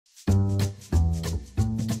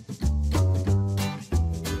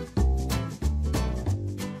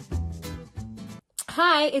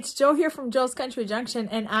Hi, it's Jo here from Jo's Country Junction,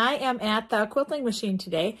 and I am at the quilting machine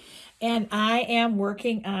today, and I am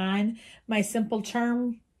working on my simple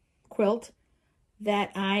charm quilt that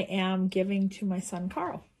I am giving to my son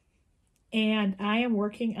Carl. And I am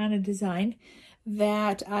working on a design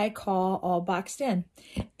that I call all boxed in,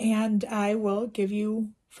 and I will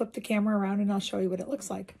flip the camera around and I'll show you what it looks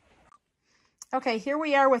like. Okay, here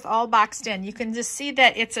we are with all boxed in. You can just see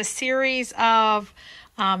that it's a series of,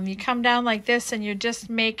 you come down like this and you're just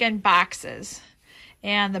making boxes.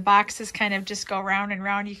 And the boxes kind of just go round and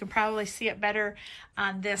round. You can probably see it better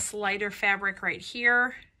on this lighter fabric right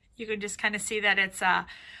here. You can just kind of see that it's a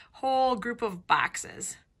whole group of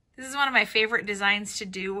boxes. This is one of my favorite designs to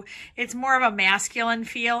do. It's more of a masculine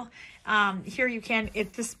feel. Here you can,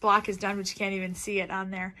 this block is done, but you can't even see it on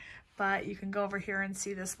there. But you can go over here and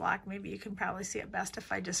see this block. Maybe you can probably see it best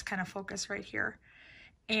if I just kind of focus right here.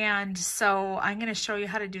 And so I'm going to show you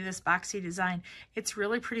how to do this boxy design. It's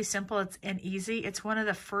really pretty simple and easy. It's one of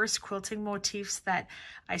the first quilting motifs that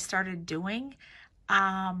I started doing.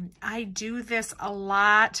 I do this a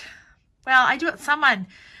lot. Well, I do it some on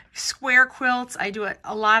square quilts. I do it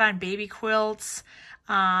a lot on baby quilts.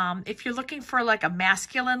 If you're looking for like a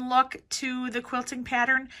masculine look to the quilting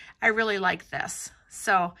pattern, I really like this.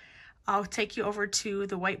 So I'll take you over to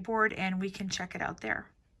the whiteboard and we can check it out there.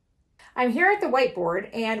 I'm here at the whiteboard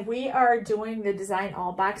and we are doing the design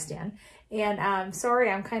all boxed in. And I'm sorry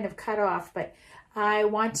I'm kind of cut off, but I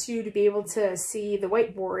want you to be able to see the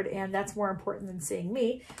whiteboard, and that's more important than seeing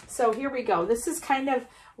me. So here we go. This is kind of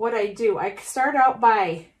what I do. I start out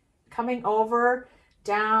by coming over,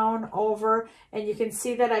 down, over, and you can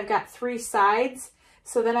see that I've got 3 sides.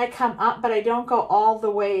 So then I come up, but I don't go all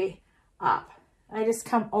the way up. I just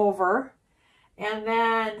come over, and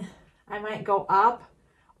then I might go up,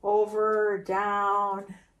 over, down,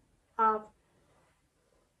 up.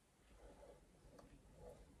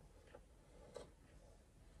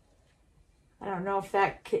 I don't know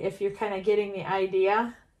if you're kind of getting the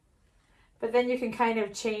idea, but then you can kind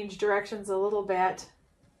of change directions a little bit.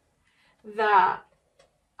 The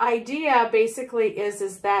idea basically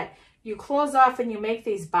is that you close off and you make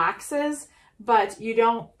these boxes, but you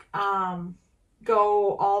don't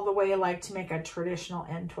go all the way like to make a traditional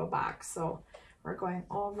end to a box. So we're going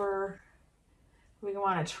over, we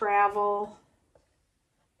want to travel,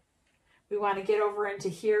 we want to get over into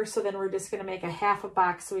here, so then we're just going to make a half a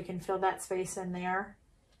box so we can fill that space in there.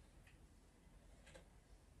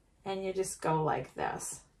 And you just go like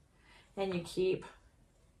this, and you keep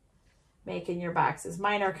making your boxes.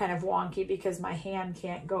 Mine are kind of wonky because my hand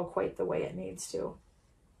can't go quite the way it needs to.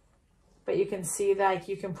 But you can see that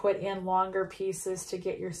you can put in longer pieces to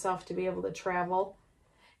get yourself to be able to travel.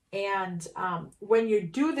 And when you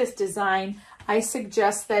do this design, I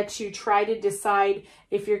suggest that you try to decide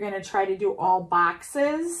if you're going to try to do all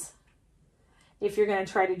boxes, if you're going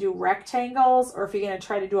to try to do rectangles, or if you're going to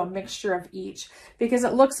try to do a mixture of each. Because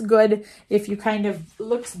it looks good if you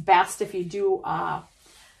looks best if you do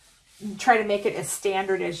try to make it as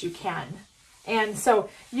standard as you can. And so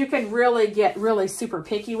you can really get really super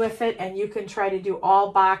picky with it, and you can try to do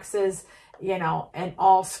all boxes, you know, and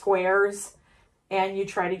all squares, and you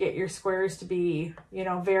try to get your squares to be, you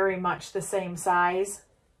know, very much the same size.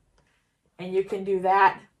 And you can do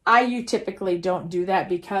that. You typically don't do that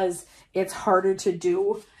because it's harder to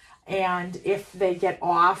do, and if they get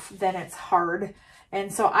off, then it's hard.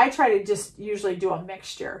 And so I try to just usually do a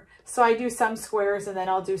mixture. So I do some squares, and then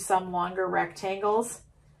I'll do some longer rectangles.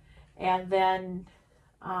 And then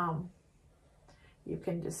you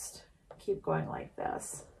can just keep going like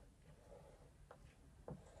this.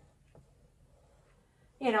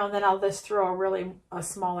 You know, and then I'll just throw a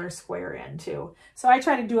smaller square in too. So I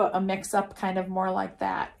try to do a mix up kind of more like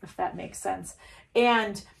that, if that makes sense.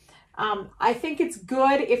 And I think it's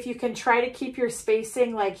good if you can try to keep your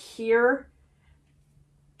spacing like here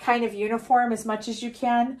kind of uniform as much as you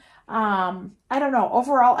can. I don't know,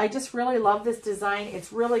 overall, I just really love this design.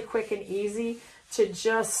 It's really quick and easy to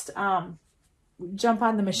just jump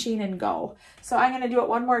on the machine and go. So I'm going to do it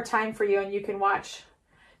one more time for you, and you can watch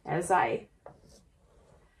as I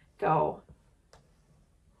go.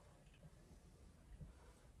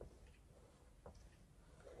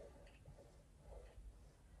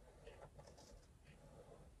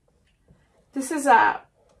 This is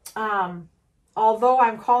although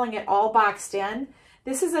I'm calling it all boxed in,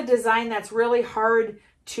 this is a design that's really hard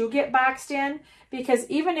to get boxed in, because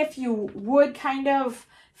even if you would kind of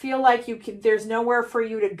feel like there's nowhere for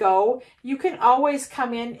you to go, you can always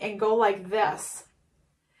come in and go like this.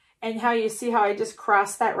 And how you see how I just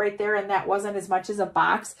crossed that right there, and that wasn't as much as a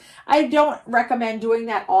box. I don't recommend doing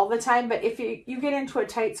that all the time, but if you get into a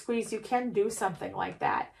tight squeeze, you can do something like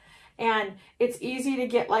that. And it's easy to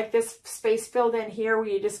get like this space filled in here where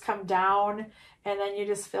you just come down and then you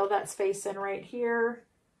just fill that space in right here.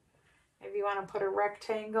 If you want to put a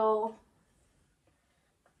rectangle.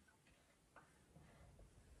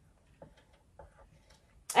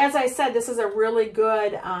 As I said, this is a really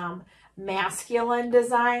good masculine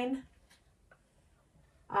design.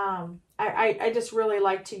 I just really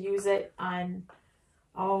like to use it on,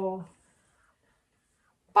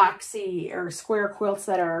 boxy or square quilts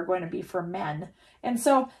that are going to be for men. And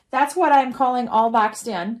so that's what I'm calling all boxed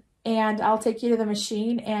in. And I'll take you to the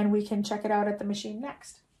machine and we can check it out at the machine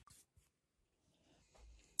next.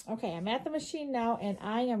 Okay, I'm at the machine now and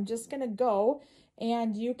I am just going to go,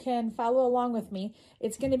 and you can follow along with me.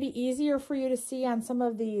 It's going to be easier for you to see on some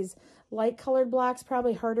of these light colored blocks,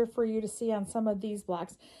 probably harder for you to see on some of these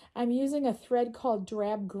blocks. I'm using a thread called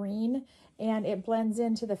drab green, and it blends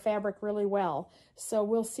into the fabric really well. So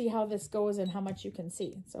we'll see how this goes and how much you can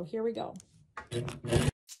see. So here we go.